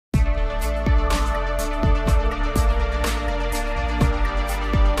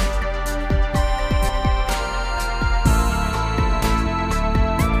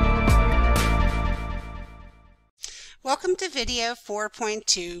to video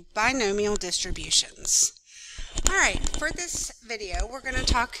 4.2, binomial distributions. Alright, for this video we're going to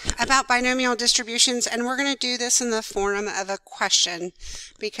talk about binomial distributions, and we're going to do this in the form of a question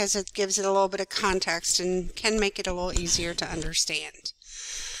because it gives it a little bit of context and can make it a little easier to understand.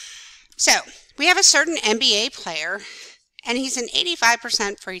 So, we have a certain NBA player and he's an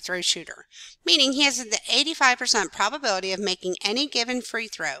 85% free throw shooter, meaning he has the 85% probability of making any given free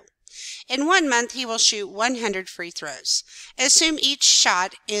throw. In 1 month, he will shoot 100 free throws. Assume each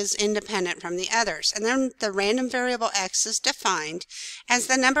shot is independent from the others, and then the random variable x is defined as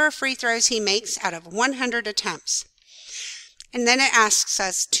the number of free throws he makes out of 100 attempts. And then it asks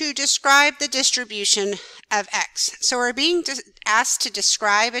us to describe the distribution of x. So we're being asked to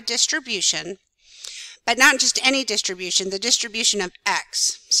describe a distribution, but not just any distribution, the distribution of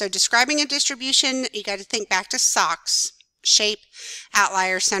x. So describing a distribution, you got to think back to SOX. Shape,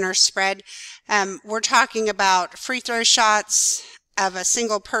 outlier, center, spread. We're talking about free throw shots of a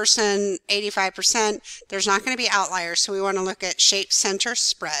single person, 85%. There's not going to be outliers, so we want to look at shape, center,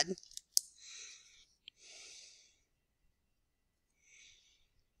 spread.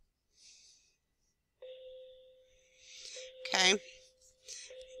 Okay.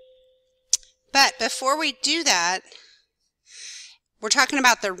 But before we do that, we're talking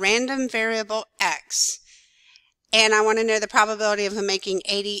about the random variable x. And I want to know the probability of him making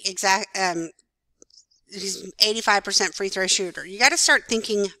 85% free throw shooter. You got to start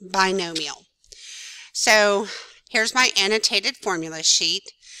thinking binomial. So here's my annotated formula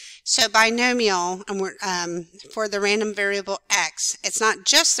sheet. So binomial, for the random variable x, it's not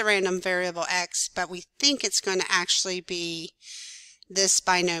just the random variable x, but we think it's going to actually be this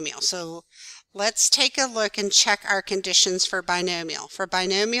binomial. So let's take a look and check our conditions for binomial. For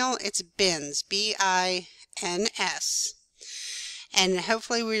binomial, it's bins, B-I-N-S. And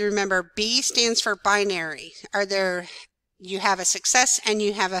hopefully we remember B stands for binary. You have a success and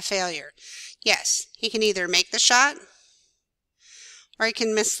you have a failure. Yes, he can either make the shot or he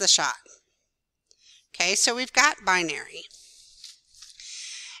can miss the shot. Okay, so we've got binary.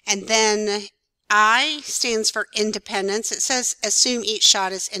 And then I stands for independence. It says assume each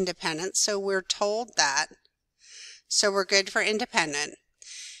shot is independent, so we're told that. So we're good for independent.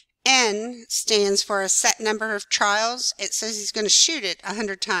 N stands for a set number of trials. It says he's going to shoot it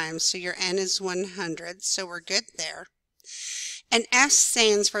 100 times, so your N is 100, so we're good there. And S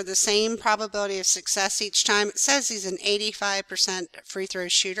stands for the same probability of success each time. It says he's an 85% free throw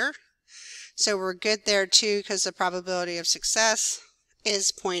shooter, so we're good there too because the probability of success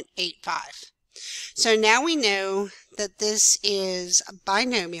is 0.85. So now we know that this is a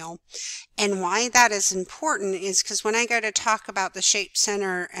binomial, and why that is important is because when I go to talk about the shape,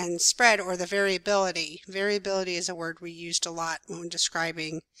 center, and spread, or the variability is a word we used a lot when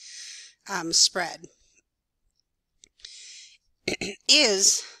describing spread,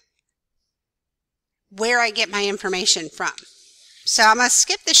 is where I get my information from. So I'm going to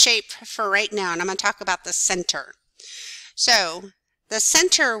skip the shape for right now, and I'm going to talk about the center. So the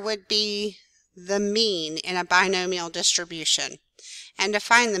center would be the mean in a binomial distribution. And to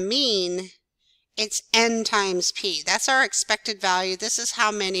find the mean, it's n times p. That's our expected value. This is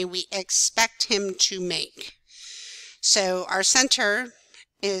how many we expect him to make. So our center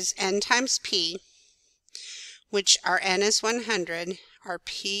is n times p, which our n is 100, our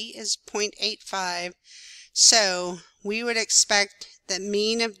p is 0.85. So we would expect the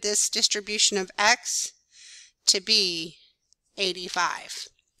mean of this distribution of x to be 85.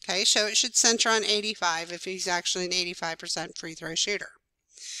 Okay, so it should center on 85 if he's actually an 85% free throw shooter.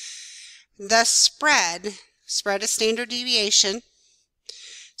 The spread is standard deviation.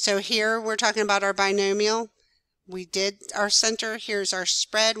 So here we're talking about our binomial. We did our center. Here's our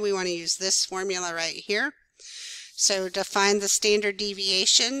spread. We want to use this formula right here. So to find the standard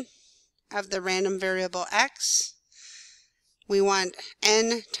deviation of the random variable x, we want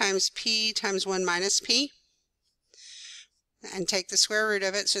n times p times 1 minus p. And take the square root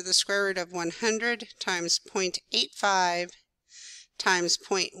of it, so the square root of 100 times 0.85 times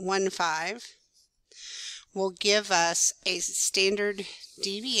 0.15 will give us a standard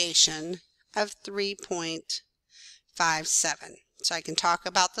deviation of 3.57. So I can talk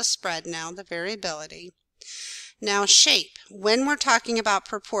about the spread now, the variability. Now shape, when we're talking about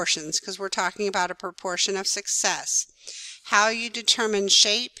proportions, because we're talking about a proportion of success, how you determine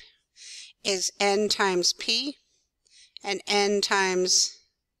shape is n times p and n times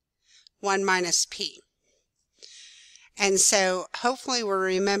 1 minus p. And so hopefully we're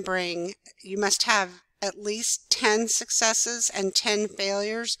remembering you must have at least 10 successes and 10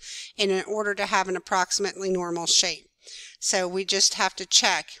 failures in order to have an approximately normal shape. So we just have to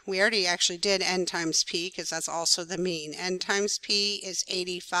check. We already actually did n times p because that's also the mean. N times p is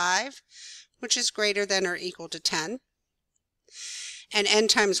 85, which is greater than or equal to 10. And n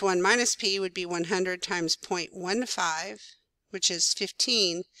times 1 minus p would be 100 times 0.15, which is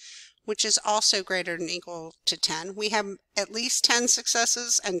 15, which is also greater than or equal to 10. We have at least 10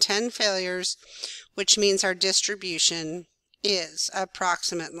 successes and 10 failures, which means our distribution is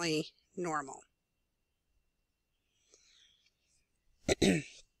approximately normal.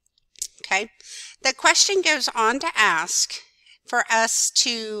 Okay, the question goes on to ask for us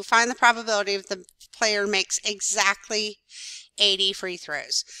to find the probability if the player makes exactly 80 free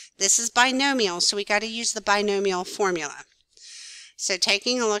throws. This is binomial, so we got to use the binomial formula. So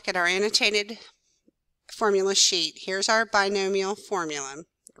taking a look at our annotated formula sheet, here's our binomial formula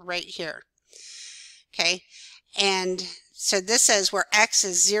right here. Okay, and so this says where x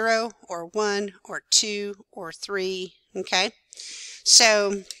is 0 or 1 or 2 or 3, okay?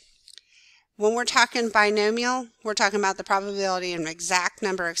 So when we're talking binomial, we're talking about the probability of an exact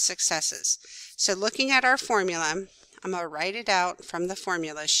number of successes. So looking at our formula, I'm going to write it out from the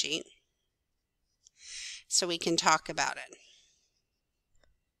formula sheet so we can talk about it.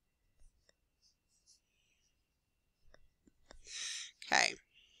 Okay.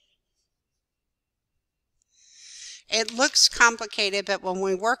 It looks complicated, but when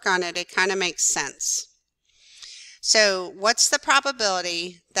we work on it, it kind of makes sense. So what's the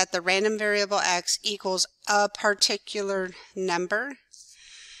probability that the random variable x equals a particular number?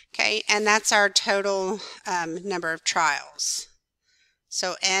 Okay, and that's our total number of trials.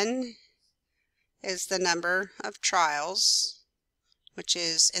 So n is the number of trials, which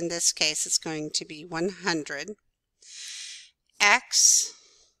is, in this case, it's going to be 100. X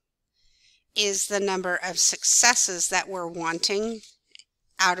is the number of successes that we're wanting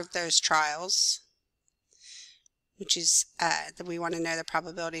out of those trials, which is that we want to know the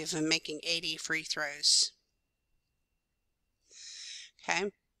probability of them making 80 free throws.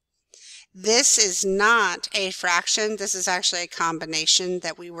 Okay. This is not a fraction. This is actually a combination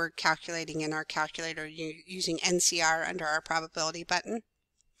that we were calculating in our calculator using NCR under our probability button.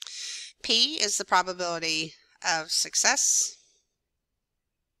 P is the probability of success.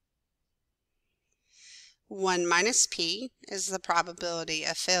 1 minus P is the probability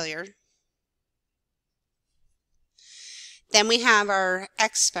of failure. Then we have our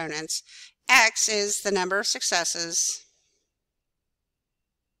exponents. X is the number of successes.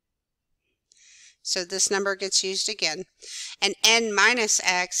 So this number gets used again. And n minus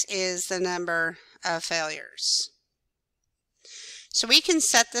x is the number of failures. So we can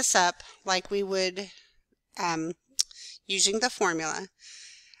set this up like we would using the formula.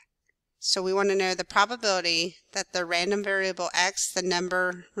 So we want to know the probability that the random variable x, the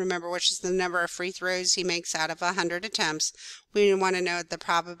number, remember, which is the number of free throws he makes out of 100 attempts, we want to know the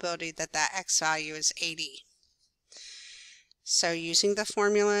probability that that x value is 80. So using the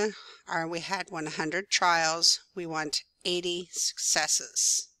formula, we had 100 trials, we want 80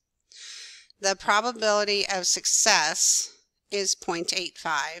 successes. The probability of success is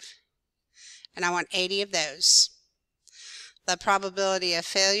 0.85, and I want 80 of those. The probability of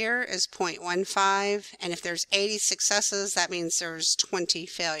failure is 0.15, and if there's 80 successes, that means there's 20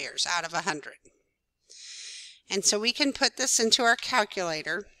 failures out of 100. And so we can put this into our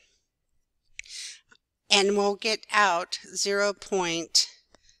calculator, and we'll get out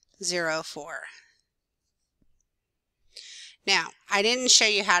 0.04. Now, I didn't show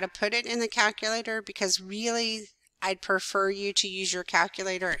you how to put it in the calculator because really I'd prefer you to use your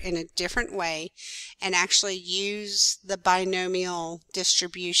calculator in a different way and actually use the binomial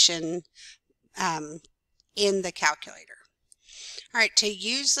distribution in the calculator. All right, to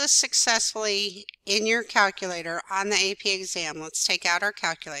use this successfully in your calculator on the AP exam, let's take out our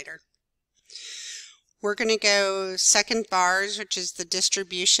calculator. We're going to go second bars, which is the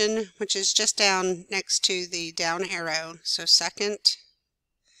distribution, which is just down next to the down arrow. So second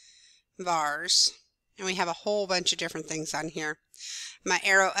bars. And we have a whole bunch of different things on here. My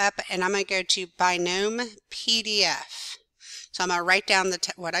arrow up, and I'm going to go to Binom PDF. So I'm going to write down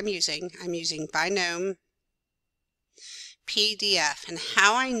what I'm using. I'm using Binom PDF. And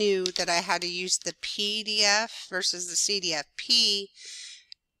how I knew that I had to use the PDF versus the CDF. P,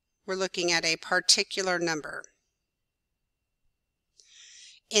 we're looking at a particular number.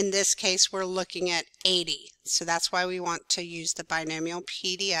 In this case, we're looking at 80. So that's why we want to use the binomial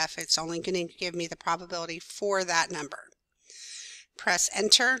PDF. It's only going to give me the probability for that number. Press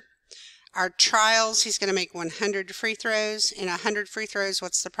enter. Our trials, he's going to make 100 free throws. In 100 free throws,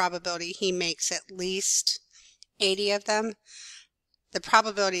 what's the probability? He makes at least 80 of them. The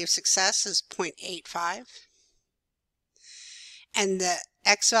probability of success is 0.85. And the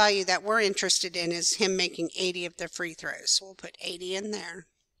X value that we're interested in is him making 80 of the free throws. So we'll put 80 in there.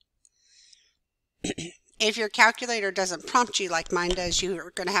 If your calculator doesn't prompt you like mine does,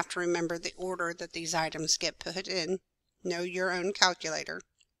 you're going to have to remember the order that these items get put in. Know your own calculator.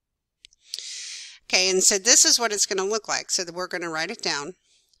 Okay, and so this is what it's going to look like. So we're going to write it down.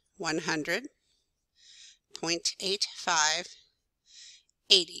 100.85,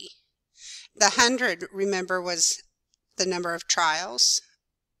 80. The 100, remember, was the number of trials.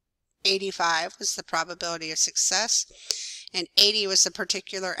 85 was the probability of success. And 80 was the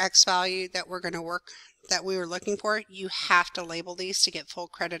particular X value that we were looking for. You have to label these to get full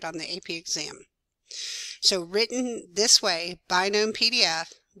credit on the AP exam. So written this way, Binomial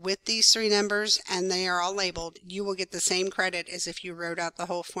PDF, with these three numbers, and they are all labeled, you will get the same credit as if you wrote out the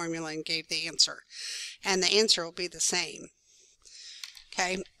whole formula and gave the answer. And the answer will be the same.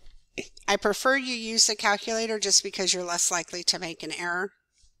 Okay. I prefer you use the calculator just because you're less likely to make an error.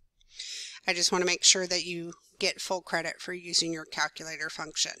 I just want to make sure that you get full credit for using your calculator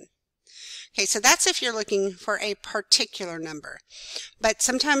function. Okay, so that's if you're looking for a particular number. But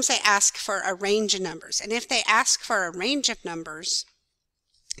sometimes they ask for a range of numbers. And if they ask for a range of numbers,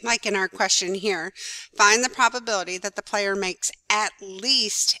 like in our question here, find the probability that the player makes at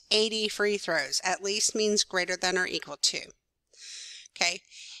least 80 free throws. At least means greater than or equal to. Okay.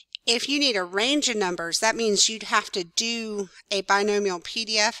 If you need a range of numbers, that means you'd have to do a binomial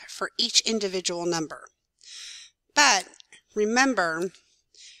PDF for each individual number. But remember,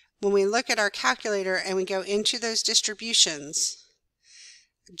 when we look at our calculator and we go into those distributions,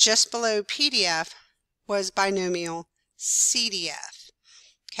 just below PDF was binomial CDF.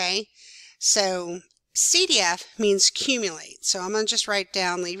 Okay, so CDF means cumulate. So I'm going to just write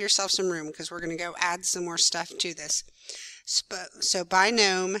down, leave yourself some room because we're going to go add some more stuff to this. So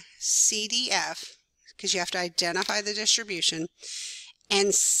binomial CDF, because you have to identify the distribution,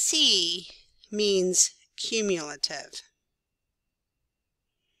 and C means cumulative.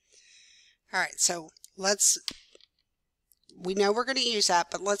 All right, so we know we're going to use that,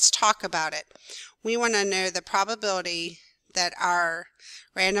 but let's talk about it. We want to know the probability that our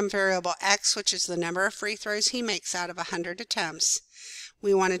random variable X, which is the number of free throws he makes out of 100 attempts,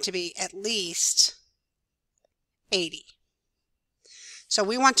 we want it to be at least 80. So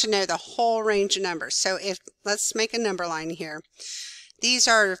we want to know the whole range of numbers. So let's make a number line here. These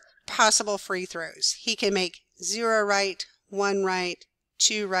are possible free throws. He can make 0 right, 1 right,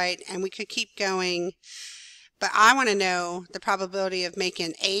 2 right, and we could keep going. But I want to know the probability of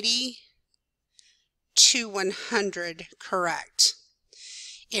making 80 to 100 correct.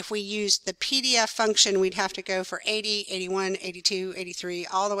 If we used the PDF function, we'd have to go for 80, 81, 82, 83,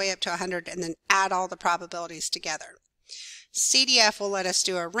 all the way up to 100, and then add all the probabilities together. CDF will let us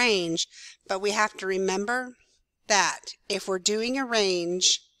do a range, but we have to remember that if we're doing a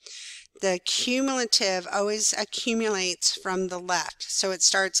range, the cumulative always accumulates from the left. So it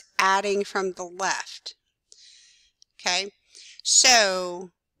starts adding from the left. Okay,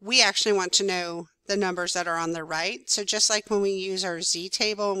 so we actually want to know the numbers that are on the right. So just like when we use our Z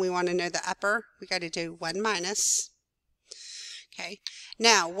table and we want to know the upper, we got to do 1 minus. Okay,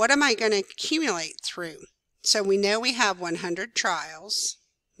 now what am I going to accumulate through? So we know we have 100 trials.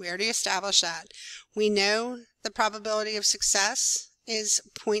 We already established that. We know the probability of success is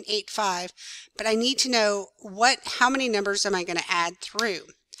 0.85, but I need to know how many numbers am I going to add through?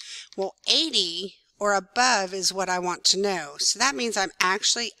 Well, 80 or above is what I want to know. So that means I'm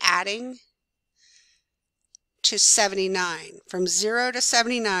actually adding to 79. From 0 to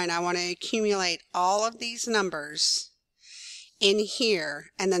 79, I want to accumulate all of these numbers in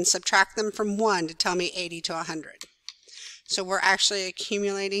here and then subtract them from 1 to tell me 80 to 100. So we're actually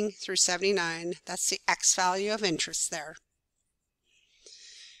accumulating through 79. That's the X value of interest there.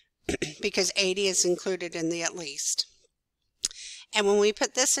 Because 80 is included in the at least. And when we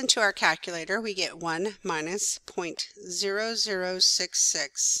put this into our calculator, we get 1 minus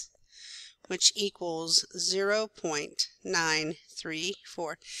 0.0066, which equals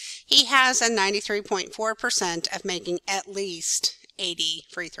 0.934. He has a 93.4% of making at least 80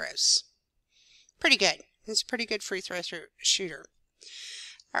 free throws. Pretty good. He's a pretty good free throw shooter.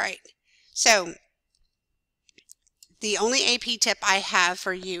 All right. So the only AP tip I have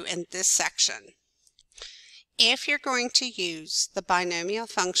for you in this section, if you're going to use the binomial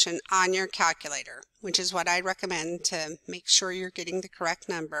function on your calculator, which is what I recommend to make sure you're getting the correct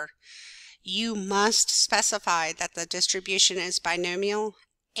number, you must specify that the distribution is binomial,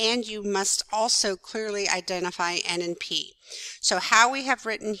 and you must also clearly identify N and P. So how we have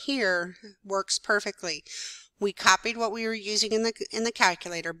written here works perfectly. We copied what we were using in the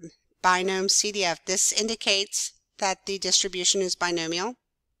calculator, binomial CDF. This indicates that the distribution is binomial.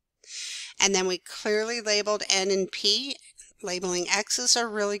 And then we clearly labeled N and P. Labeling X is a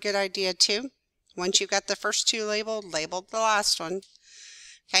really good idea too. Once you've got the first two labeled, label the last one.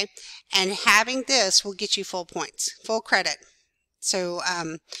 Okay, and having this will get you full points, full credit. So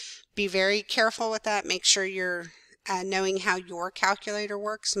be very careful with that. Make sure you're knowing how your calculator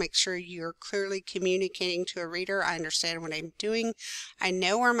works. Make sure you're clearly communicating to a reader, I understand what I'm doing, I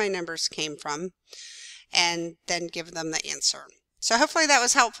know where my numbers came from, and then give them the answer. So hopefully that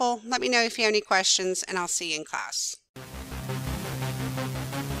was helpful. Let me know if you have any questions, and I'll see you in class.